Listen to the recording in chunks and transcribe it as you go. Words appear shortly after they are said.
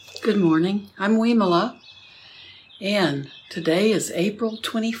Good morning. I'm Wimala, and today is April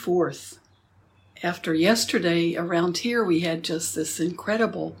 24th. After yesterday, around here we had just this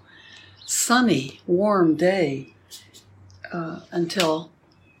incredible sunny, warm day until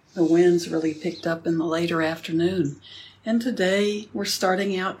the winds really picked up in the later afternoon. And today we're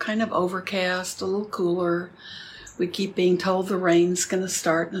starting out kind of overcast, a little cooler. We keep being told the rain's going to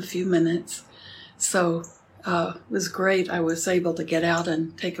start in a few minutes. So it was great. I was able to get out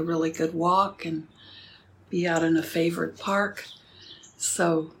and take a really good walk and be out in a favorite park.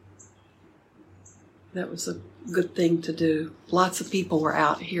 So that was a good thing to do. Lots of people were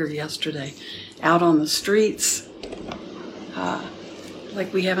out here yesterday, out on the streets,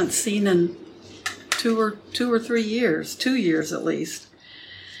 like we haven't seen in two or 3 years, 2 years at least.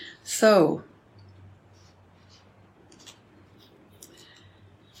 So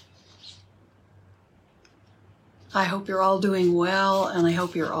I hope you're all doing well, and I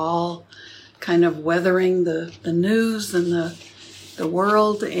hope you're all kind of weathering the news and the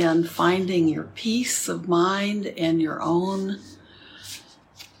world and finding your peace of mind and your own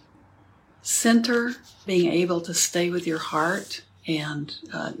center, being able to stay with your heart and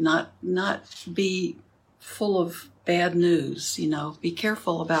not be full of bad news. Be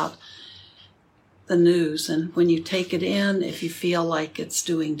careful about the news, and when you take it in, if you feel like it's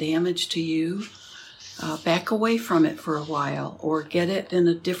doing damage to you, back away from it for a while, or get it in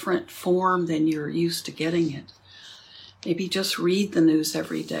a different form than you're used to getting it. Maybe just read the news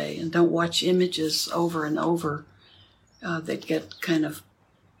every day and don't watch images over and over that get kind of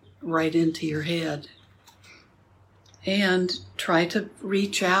right into your head. And try to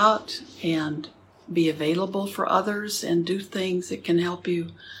reach out and be available for others and do things that can help you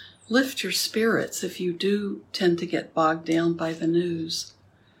lift your spirits if you do tend to get bogged down by the news.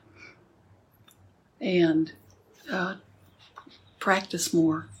 And practice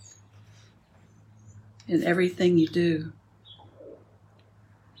more in everything you do.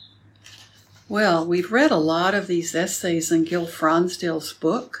 Well, we've read a lot of these essays in Gil Fronsdale's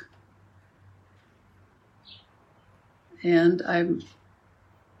book, and I'm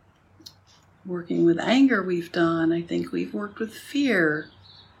working with anger we've done. I think we've worked with fear.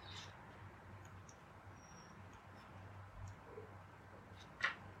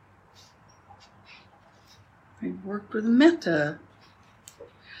 I've worked with metta.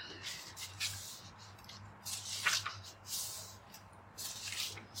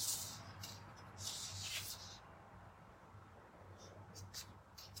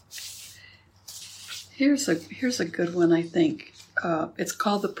 Here's a good one, I think. It's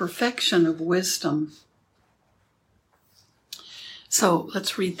called The Perfection of Wisdom. So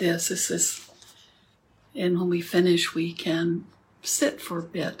let's read this. And when we finish, we can sit for a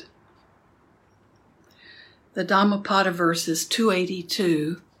bit. The Dhammapada verse is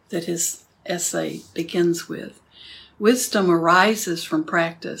 282 that his essay begins with. Wisdom arises from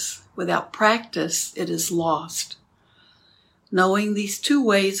practice. Without practice, it is lost. Knowing these two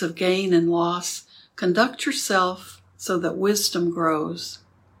ways of gain and loss, conduct yourself so that wisdom grows.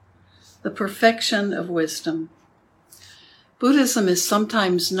 The perfection of wisdom. Buddhism is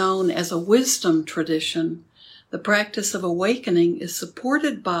sometimes known as a wisdom tradition. The practice of awakening is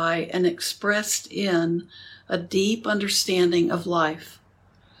supported by and expressed in a deep understanding of life.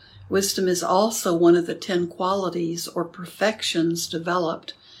 Wisdom is also one of the 10 qualities or perfections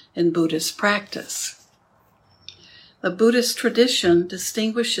developed in Buddhist practice. The Buddhist tradition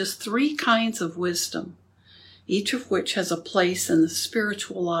distinguishes 3 kinds of wisdom, each of which has a place in the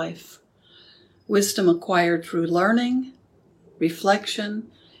spiritual life. Wisdom acquired through learning,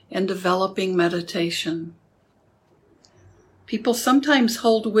 reflection, and developing meditation. People sometimes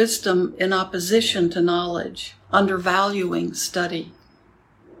hold wisdom in opposition to knowledge, undervaluing study.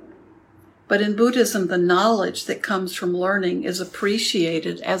 But in Buddhism, the knowledge that comes from learning is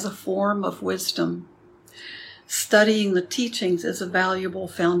appreciated as a form of wisdom. Studying the teachings is a valuable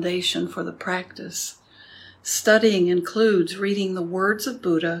foundation for the practice. Studying includes reading the words of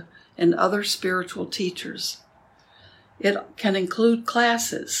Buddha and other spiritual teachers. It can include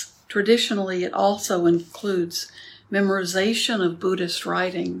classes. Traditionally, it also includes memorization of Buddhist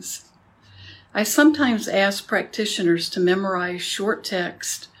writings. I sometimes ask practitioners to memorize short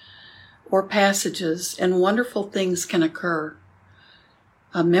text or passages, and wonderful things can occur.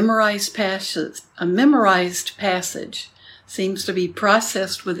 A memorized passage seems to be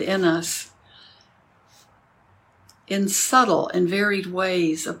processed within us in subtle and varied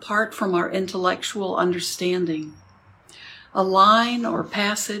ways apart from our intellectual understanding. A line or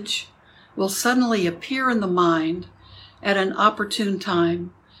passage will suddenly appear in the mind at an opportune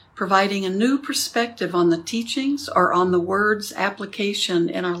time, providing a new perspective on the teachings or on the word's application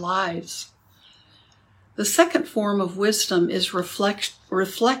in our lives. The second form of wisdom is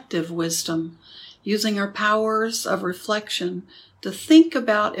reflective wisdom, using our powers of reflection to think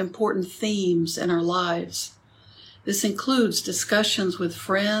about important themes in our lives. This includes discussions with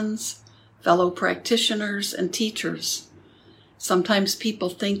friends, fellow practitioners, and teachers. Sometimes people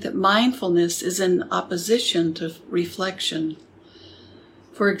think that mindfulness is in opposition to reflection.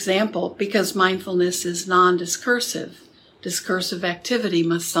 For example, because mindfulness is non-discursive, discursive activity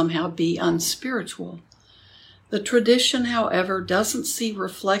must somehow be unspiritual. The tradition, however, doesn't see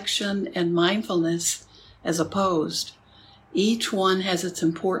reflection and mindfulness as opposed. Each one has its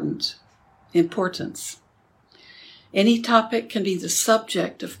importance. Any topic can be the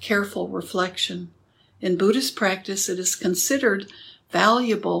subject of careful reflection. In Buddhist practice, it is considered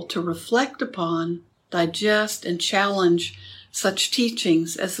valuable to reflect upon, digest, and challenge such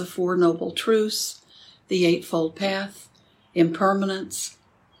teachings as the Four Noble Truths, the Eightfold Path, impermanence,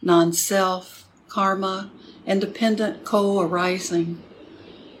 non-self, karma, and dependent co-arising.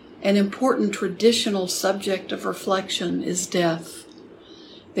 An important traditional subject of reflection is death.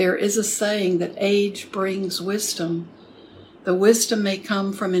 There is a saying that age brings wisdom. The wisdom may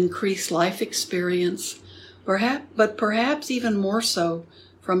come from increased life experience, but perhaps even more so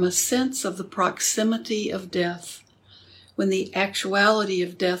from a sense of the proximity of death. When the actuality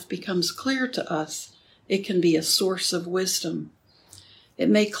of death becomes clear to us, it can be a source of wisdom. It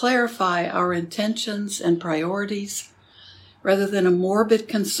may clarify our intentions and priorities. Rather than a morbid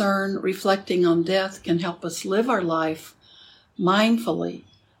concern, reflecting on death can help us live our life mindfully,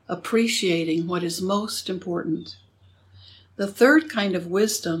 appreciating what is most important. The third kind of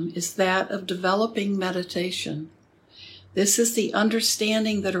wisdom is that of developing meditation. This is the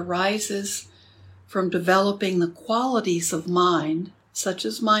understanding that arises from developing the qualities of mind, such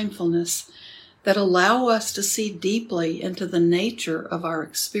as mindfulness, that allow us to see deeply into the nature of our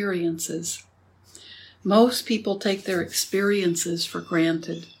experiences. Most people take their experiences for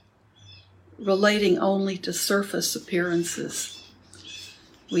granted, relating only to surface appearances.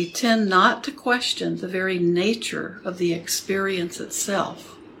 We tend not to question the very nature of the experience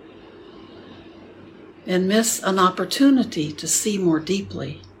itself and miss an opportunity to see more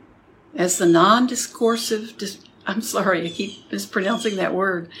deeply. As the non-discursive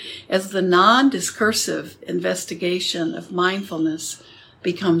investigation of mindfulness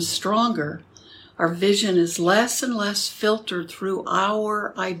becomes stronger, our vision is less and less filtered through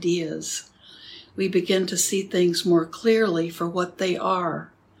our ideas. We begin to see things more clearly for what they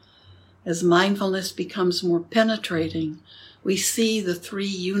are. As mindfulness becomes more penetrating, we see the three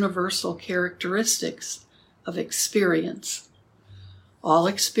universal characteristics of experience. All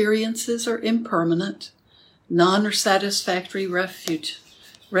experiences are impermanent. None are satisfactory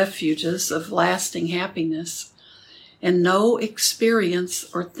refuges of lasting happiness. And no experience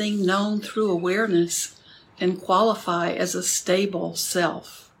or thing known through awareness can qualify as a stable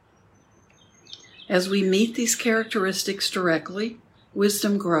self. As we meet these characteristics directly,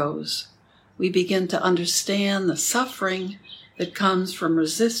 wisdom grows. We begin to understand the suffering that comes from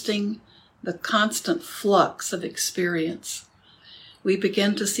resisting the constant flux of experience. We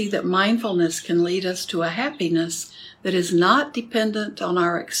begin to see that mindfulness can lead us to a happiness that is not dependent on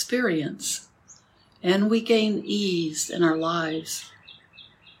our experience, and we gain ease in our lives.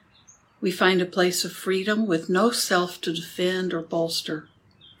 We find a place of freedom with no self to defend or bolster.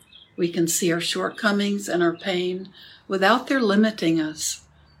 We can see our shortcomings and our pain without their limiting us,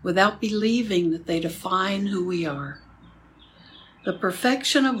 without believing that they define who we are. The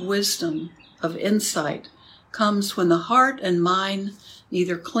perfection of wisdom, of insight, comes when the heart and mind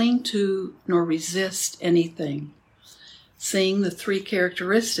neither cling to nor resist anything. Seeing the three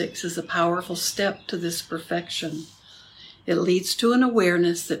characteristics is a powerful step to this perfection. It leads to an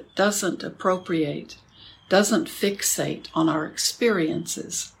awareness that doesn't appropriate, doesn't fixate on our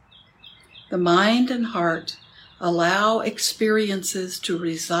experiences. The mind and heart allow experiences to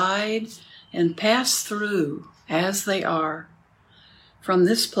reside and pass through as they are. From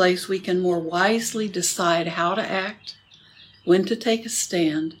this place, we can more wisely decide how to act, when to take a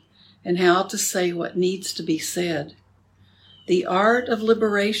stand, and how to say what needs to be said. The art of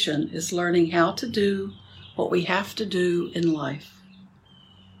liberation is learning how to do what we have to do in life,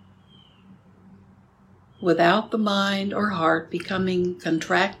 without the mind or heart becoming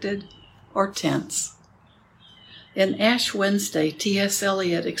contracted or tense. In Ash Wednesday, T.S.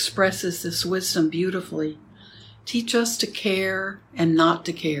 Eliot expresses this wisdom beautifully. Teach us to care and not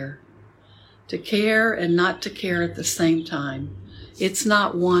to care. To care and not to care at the same time. It's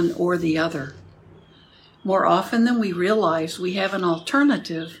not one or the other. More often than we realize, we have an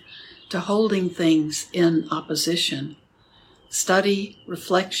alternative to holding things in opposition. Study,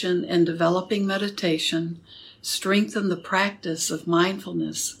 reflection, and developing meditation strengthen the practice of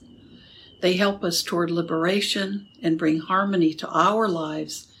mindfulness. They help us toward liberation and bring harmony to our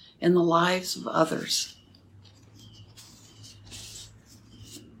lives and the lives of others.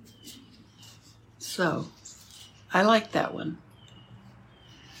 So, I like that one.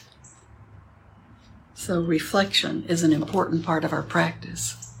 So reflection is an important part of our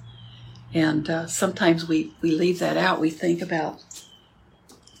practice. And sometimes we leave that out. We think about,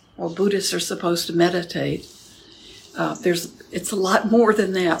 Buddhists are supposed to meditate. It's a lot more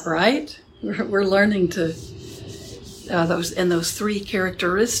than that, right? We're learning to those three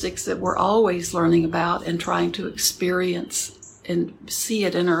characteristics that we're always learning about and trying to experience and see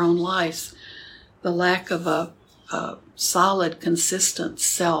it in our own lives. The lack of a solid, consistent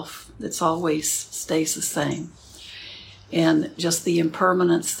self that's always stays the same. And just the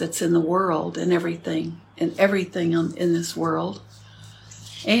impermanence that's in the world and everything in this world.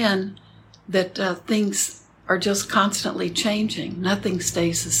 And that things are just constantly changing. Nothing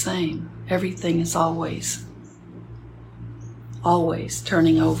stays the same. Everything is always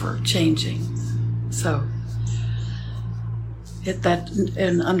turning over, changing. So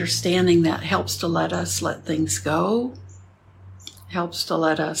and understanding that helps to let us let things go, helps to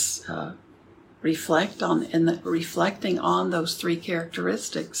let us reflecting on those three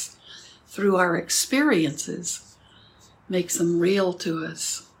characteristics through our experiences makes them real to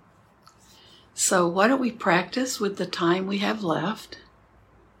us. So why don't we practice with the time we have left,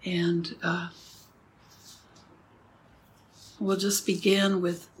 and we'll just begin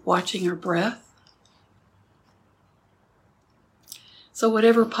with watching our breath. So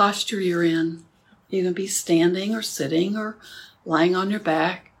whatever posture you're in, you can be standing or sitting or lying on your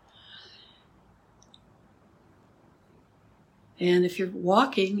back. And if you're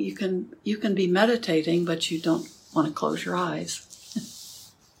walking, you can be meditating, but you don't want to close your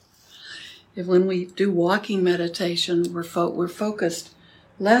eyes. If when we do walking meditation, we're focused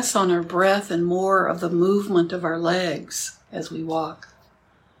less on our breath and more of the movement of our legs as we walk.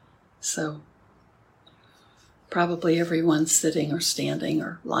 So probably everyone's sitting or standing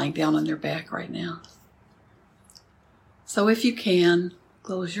or lying down on their back right now. So if you can,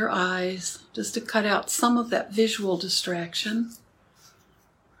 close your eyes just to cut out some of that visual distraction.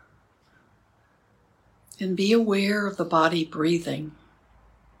 And be aware of the body breathing.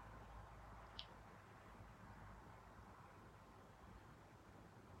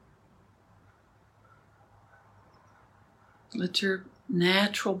 Let your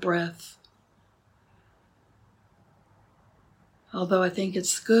natural breath, although I think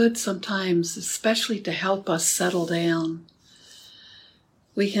it's good sometimes, especially to help us settle down,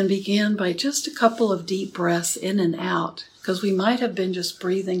 we can begin by just a couple of deep breaths in and out, because we might have been just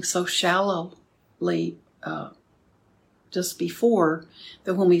breathing so shallowly just before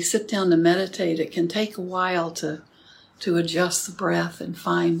that when we sit down to meditate, it can take a while to adjust the breath and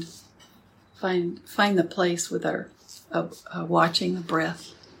find the place with our watching the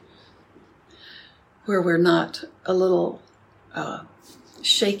breath where we're not a little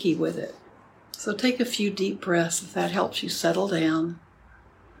shaky with it. So take a few deep breaths if that helps you settle down.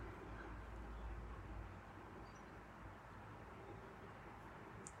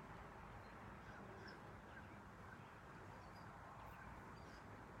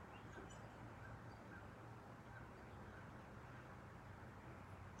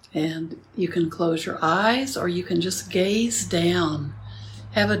 And you can close your eyes or you can just gaze down.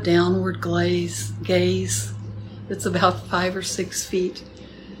 Have a downward gaze. It's about 5 or 6 feet,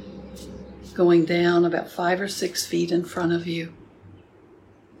 going down about 5 or 6 feet in front of you.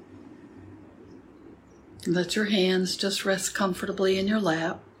 Let your hands just rest comfortably in your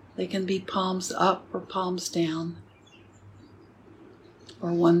lap. They can be palms up or palms down,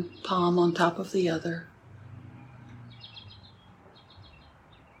 or one palm on top of the other.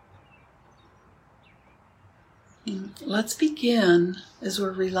 Let's begin, as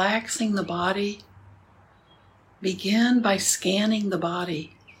we're relaxing the body, begin by scanning the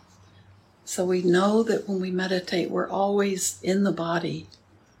body. So we know that when we meditate, we're always in the body.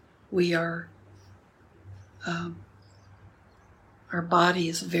 We are, our body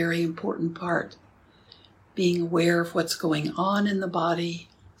is a very important part. Being aware of what's going on in the body,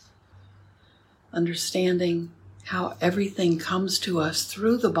 understanding how everything comes to us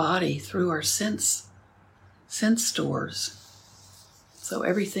through the body, through our sense doors. So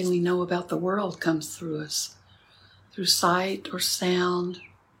everything we know about the world comes through us, through sight or sound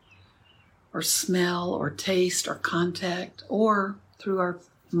or smell or taste or contact, or through our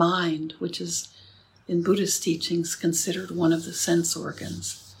mind, which is in Buddhist teachings considered one of the sense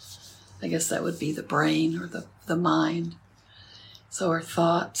organs. I guess that would be the brain or the mind. So our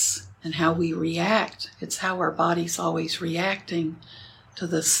thoughts and how we react, it's how our body's always reacting to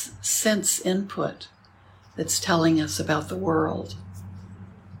this sense input that's telling us about the world.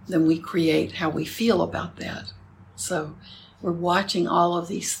 Then we create how we feel about that. So we're watching all of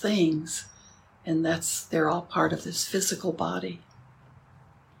these things, and they're all part of this physical body.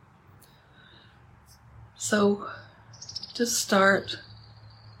 So just start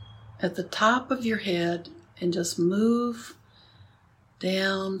at the top of your head and just move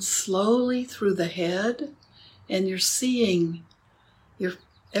down slowly through the head, and you're seeing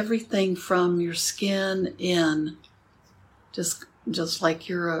everything from your skin in, just like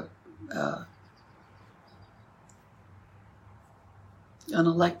you're an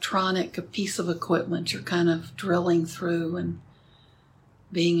electronic piece of equipment. You're kind of drilling through and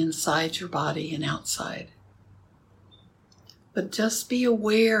being inside your body and outside. But just be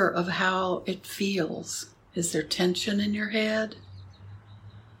aware of how it feels. Is there tension in your head?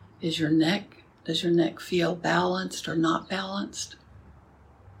 Does your neck feel balanced or not balanced?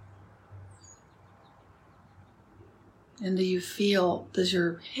 And does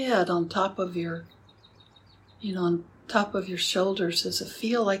your head on top of your shoulders, does it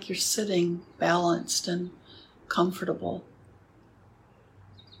feel like you're sitting balanced and comfortable?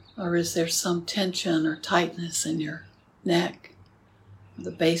 Or is there some tension or tightness in your neck, or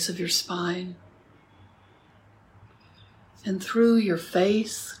the base of your spine? And through your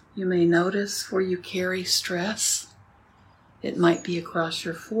face, you may notice where you carry stress. It might be across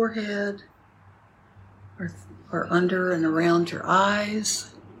your forehead, or under and around your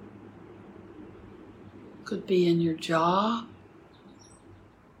eyes. Could be in your jaw.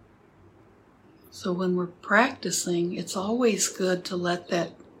 So when we're practicing, it's always good to let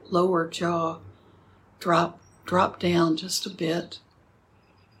that lower jaw drop down just a bit.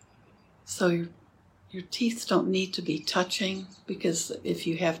 So your teeth don't need to be touching, because if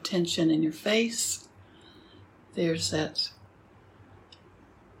you have tension in your face, there's that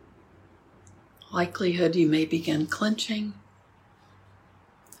likelihood you may begin clenching.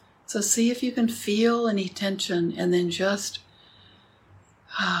 So see if you can feel any tension, and then just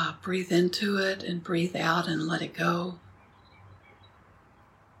breathe into it and breathe out and let it go.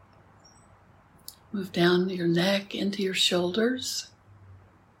 Move down your neck into your shoulders.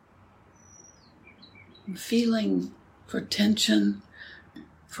 And feeling for tension,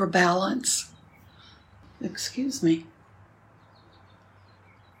 for balance. Excuse me.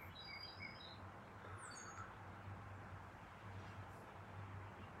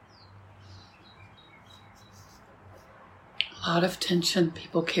 A lot of tension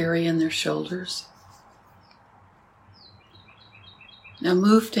people carry in their shoulders. Now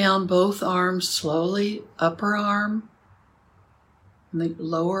move down both arms slowly, upper arm, and the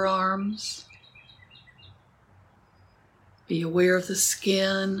lower arms. Be aware of the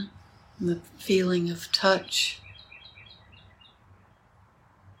skin and the feeling of touch.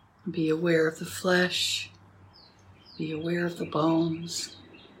 Be aware of the flesh. Be aware of the bones.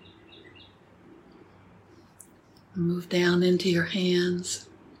 Move down into your hands.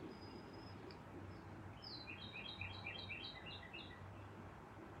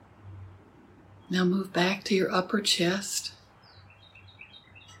 Now move back to your upper chest.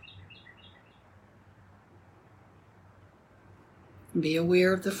 Be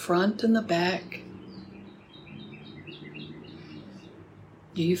aware of the front and the back.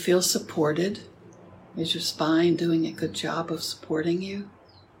 Do you feel supported? Is your spine doing a good job of supporting you?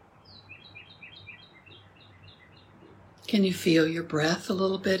 Can you feel your breath a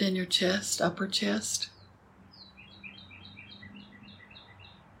little bit in your chest, upper chest?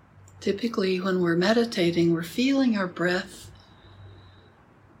 Typically, when we're meditating, we're feeling our breath.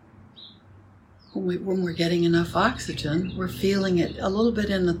 When we're getting enough oxygen, we're feeling it a little bit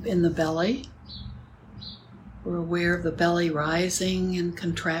in the belly. We're aware of the belly rising and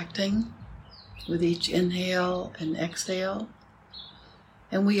contracting with each inhale and exhale.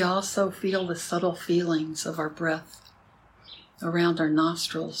 And we also feel the subtle feelings of our breath around our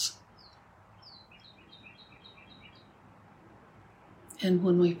nostrils. And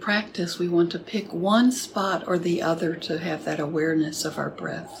when we practice, we want to pick one spot or the other to have that awareness of our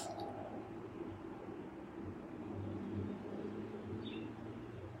breath.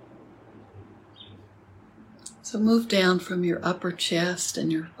 So move down from your upper chest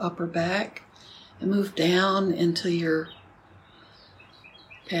and your upper back, and move down into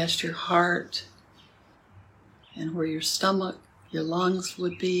past your heart, and where your stomach, your lungs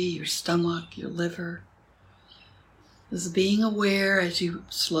would be, your stomach, your liver. This is being aware as you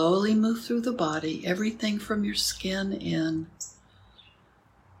slowly move through the body, everything from your skin in,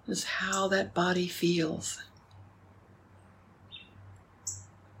 Just how that body feels.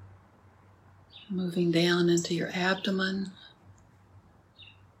 Moving down into your abdomen.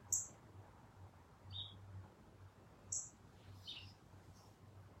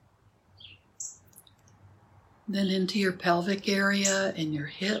 Then into your pelvic area and your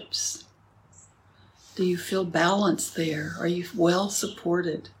hips. Do you feel balanced there? Are you well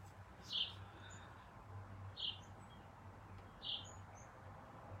supported?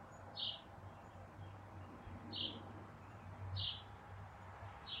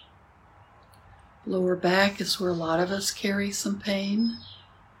 Lower back is where a lot of us carry some pain.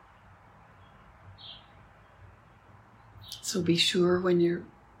 So be sure when you're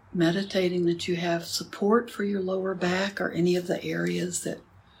meditating that you have support for your lower back or any of the areas that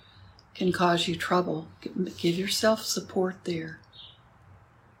can cause you trouble. Give yourself support there.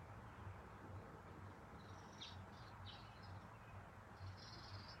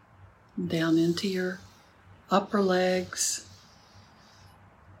 Down into your upper legs.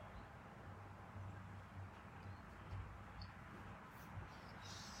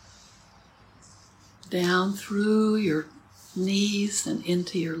 Down through your knees and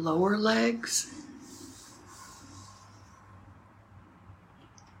into your lower legs.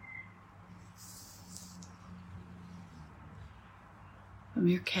 From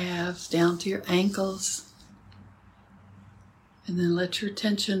your calves down to your ankles. And then let your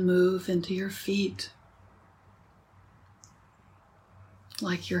attention move into your feet.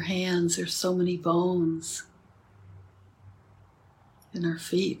 Like your hands, there's so many bones in our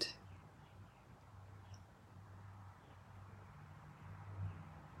feet.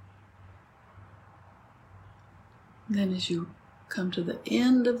 Then as you come to the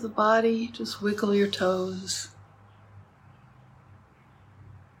end of the body, just wiggle your toes.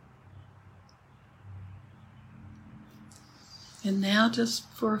 And now just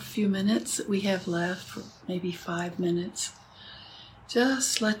for a few minutes that we have left, for maybe 5 minutes,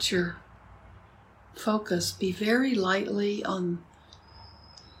 just let your focus be very lightly on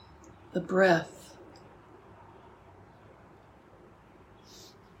the breath.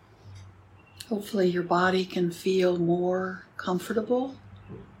 Hopefully your body can feel more comfortable.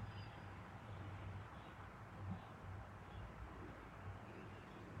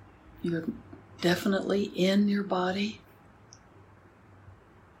 You're definitely in your body.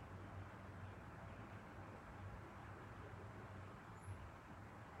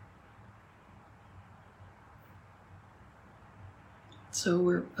 So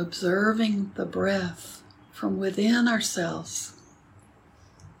we're observing the breath from within ourselves.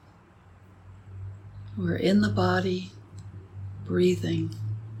 We're in the body, breathing.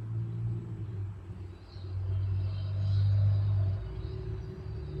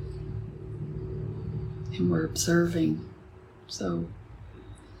 And we're observing. So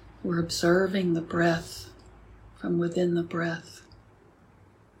we're observing the breath from within the breath.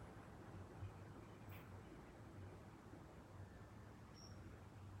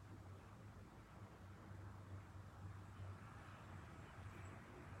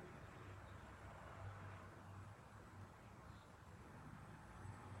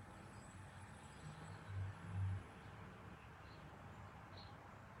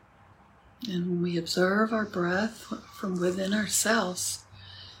 And when we observe our breath from within ourselves,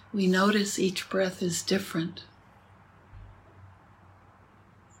 we notice each breath is different.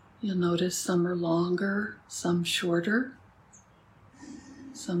 You'll notice some are longer, some shorter,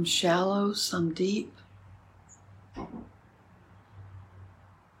 some shallow, some deep.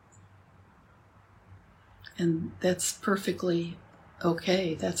 And that's perfectly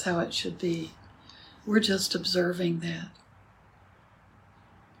okay. That's how it should be. We're just observing that.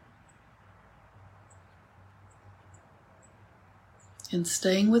 And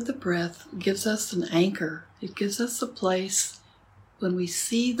staying with the breath gives us an anchor. It gives us a place when we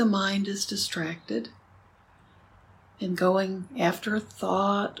see the mind is distracted and going after a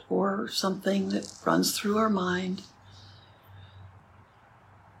thought or something that runs through our mind.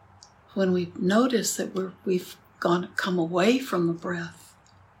 When we notice that we've come away from the breath,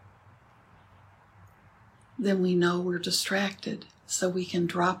 then we know we're distracted. So we can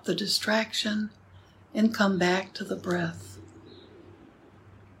drop the distraction and come back to the breath.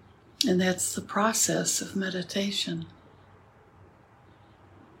 And that's the process of meditation.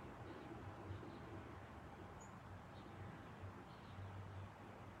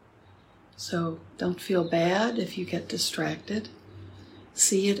 So don't feel bad if you get distracted.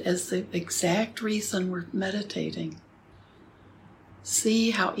 See it as the exact reason we're meditating. See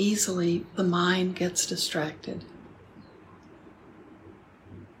how easily the mind gets distracted.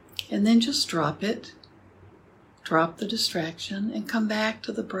 And then just drop it drop the distraction, and come back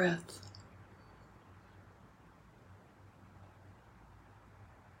to the breath.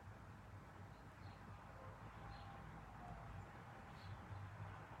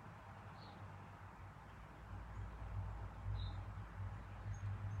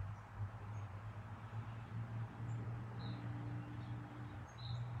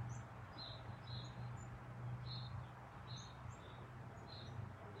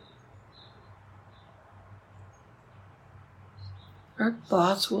 Our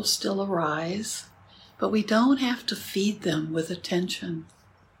thoughts will still arise, but we don't have to feed them with attention.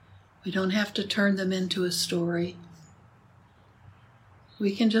 We don't have to turn them into a story.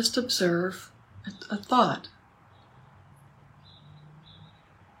 We can just observe a thought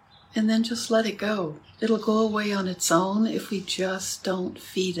and then just let it go. It'll go away on its own if we just don't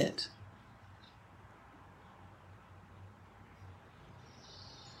feed it.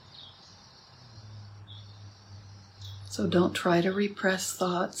 So don't try to repress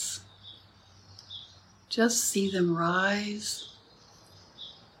thoughts. Just see them rise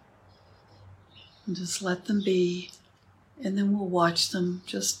and just let them be, and then we'll watch them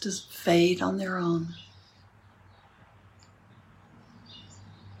just fade on their own.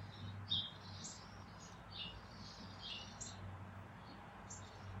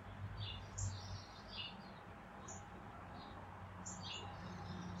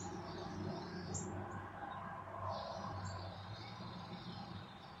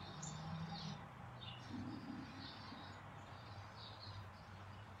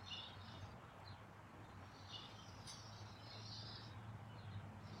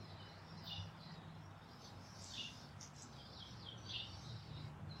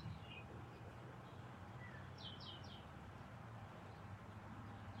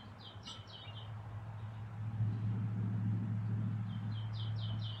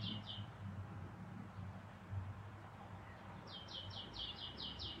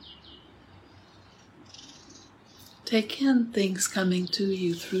 Take in things coming to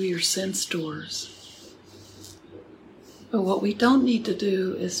you through your sense doors. But what we don't need to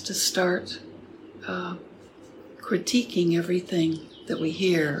do is to start critiquing everything that we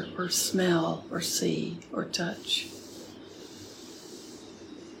hear or smell or see or touch.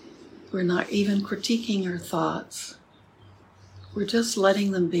 We're not even critiquing our thoughts. We're just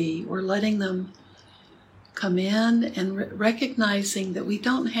letting them be. We're letting them come in and recognizing that we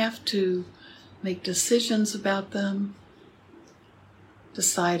don't have to make decisions about them,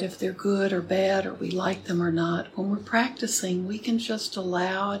 decide if they're good or bad or we like them or not. When we're practicing, we can just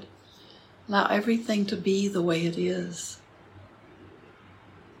allow everything to be the way it is.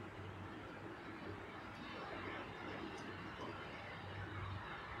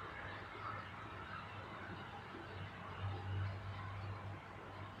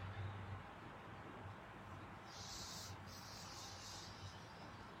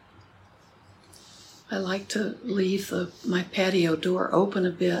 I like to leave my patio door open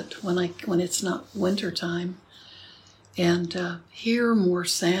a bit when it's not winter time, and hear more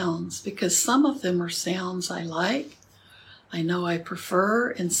sounds, because some of them are sounds I like, I know I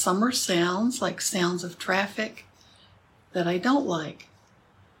prefer, and some are sounds like sounds of traffic that I don't like.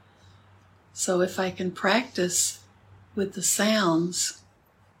 So if I can practice with the sounds,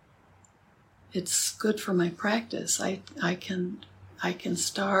 it's good for my practice. I can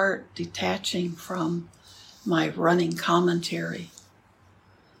start detaching from my running commentary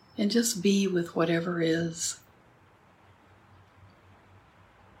and just be with whatever is.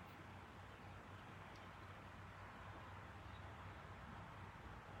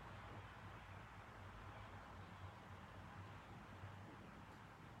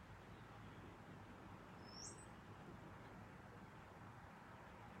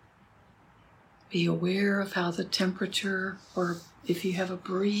 Be aware of how the temperature, or if you have a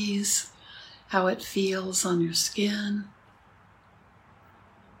breeze, how it feels on your skin.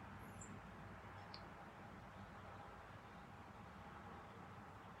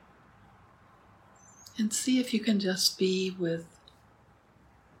 And see if you can just be with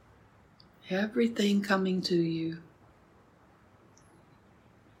everything coming to you.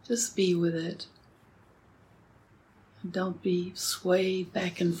 Just be with it. Don't be swayed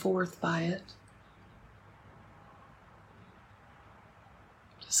back and forth by it.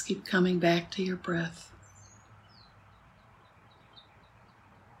 Just keep coming back to your breath.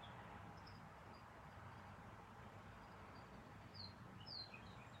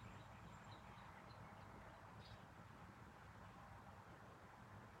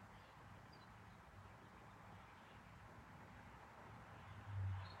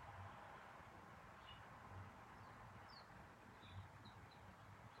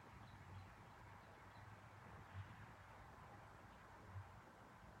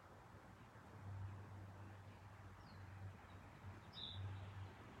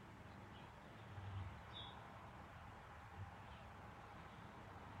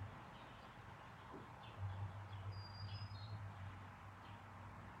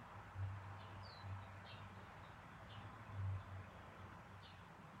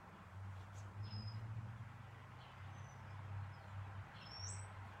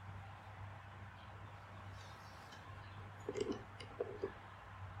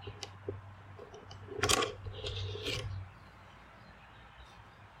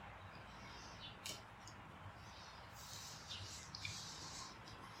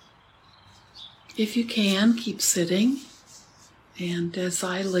 If you can, keep sitting. And as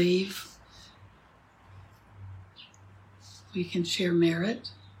I leave, we can share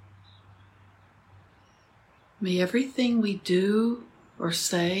merit. May everything we do or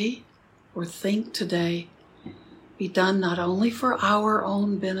say or think today be done not only for our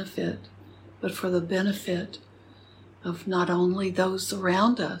own benefit, but for the benefit of not only those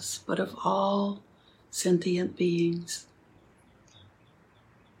around us, but of all sentient beings.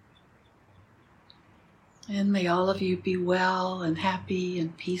 And may all of you be well and happy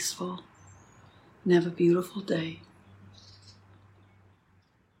and peaceful and have a beautiful day.